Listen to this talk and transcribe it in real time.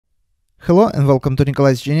Hello and welcome to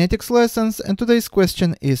Nikolai's genetics lessons, and today's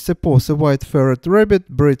question is: suppose a white ferret rabbit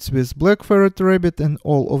breeds with black ferret rabbit and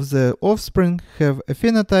all of the offspring have a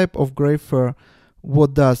phenotype of gray fur.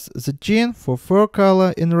 What does the gene for fur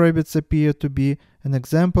color in rabbits appear to be an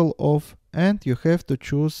example of? And you have to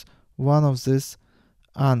choose one of these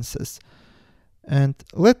answers. And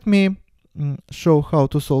let me show how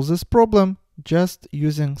to solve this problem just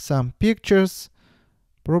using some pictures.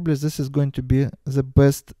 Probably this is going to be the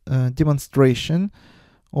best demonstration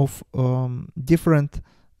of different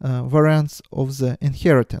variants of the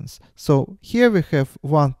inheritance. So here we have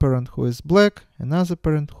one parent who is black, another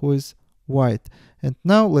parent who is white. And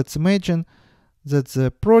now let's imagine that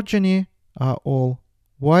the progeny are all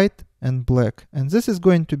white and black. And this is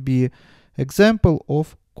going to be example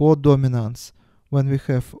of codominance, when we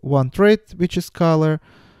have one trait which is color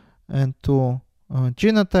and two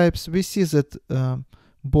genotypes. We see that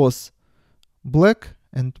both black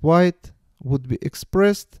and white would be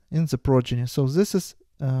expressed in the progeny. So this is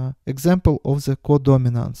example of the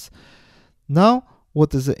codominance. Now,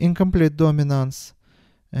 what is the incomplete dominance?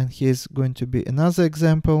 And here's going to be another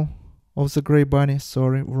example of the gray bunny.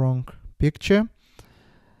 Sorry, wrong picture.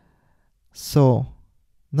 So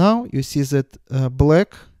now you see that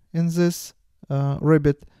black in this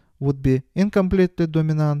rabbit would be incompletely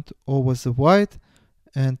dominant over the white,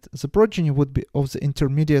 and the progeny would be of the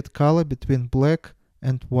intermediate color between black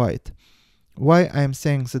and white. Why I am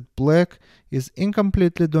saying that black is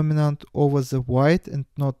incompletely dominant over the white and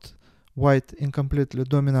not white incompletely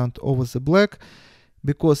dominant over the black?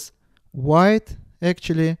 Because white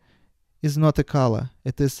actually is not a color.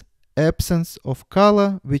 It is absence of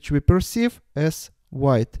color which we perceive as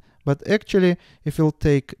white. But actually, if we'll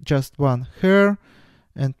take just one hair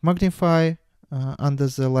and magnify under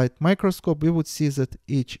the light microscope, we would see that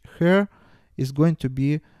each hair is going to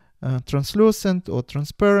be translucent or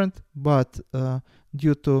transparent, but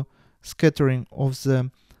due to scattering of the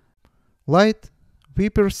light, we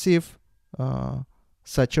perceive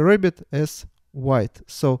such a rabbit as white.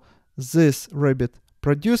 So this rabbit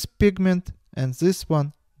produces pigment and this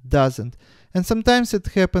one doesn't. And sometimes it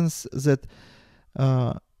happens that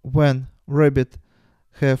when rabbit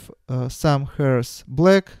have some hairs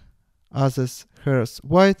black, others hairs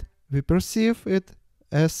white, we perceive it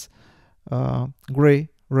as gray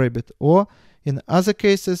rabbit. Or in other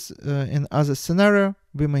cases, in other scenario,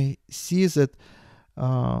 we may see that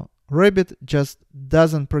rabbit just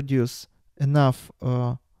doesn't produce enough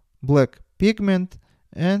black pigment,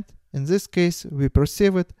 and in this case we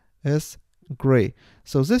perceive it as gray.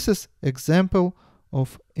 So this is example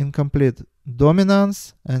of incomplete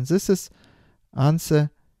dominance, and this is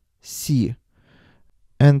answer C.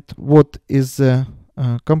 And what is the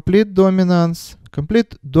complete dominance?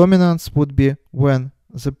 Complete dominance would be when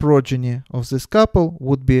the progeny of this couple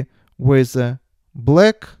would be whether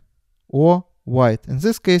black or white. In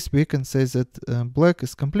this case, we can say that black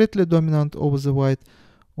is completely dominant over the white,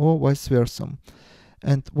 or vice versa.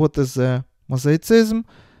 And what is mosaicism?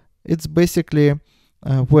 It's basically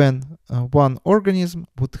when one organism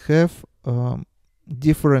would have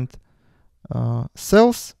different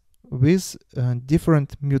cells with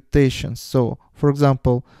different mutations. So, for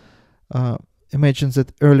example, imagine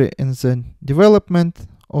that early in the development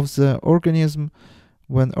of the organism,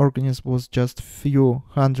 when organism was just few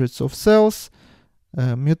hundreds of cells,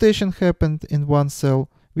 mutation happened in one cell,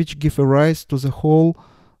 which give a rise to the whole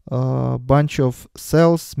bunch of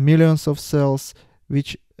cells, millions of cells,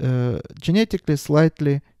 which genetically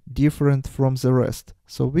slightly different from the rest.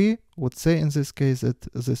 So we would say in this case that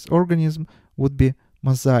this organism would be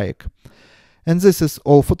mosaic. And this is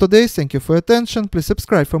all for today. Thank you for your attention. Please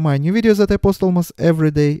subscribe for my new videos that I post almost every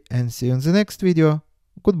day, and see you in the next video.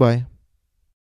 Goodbye.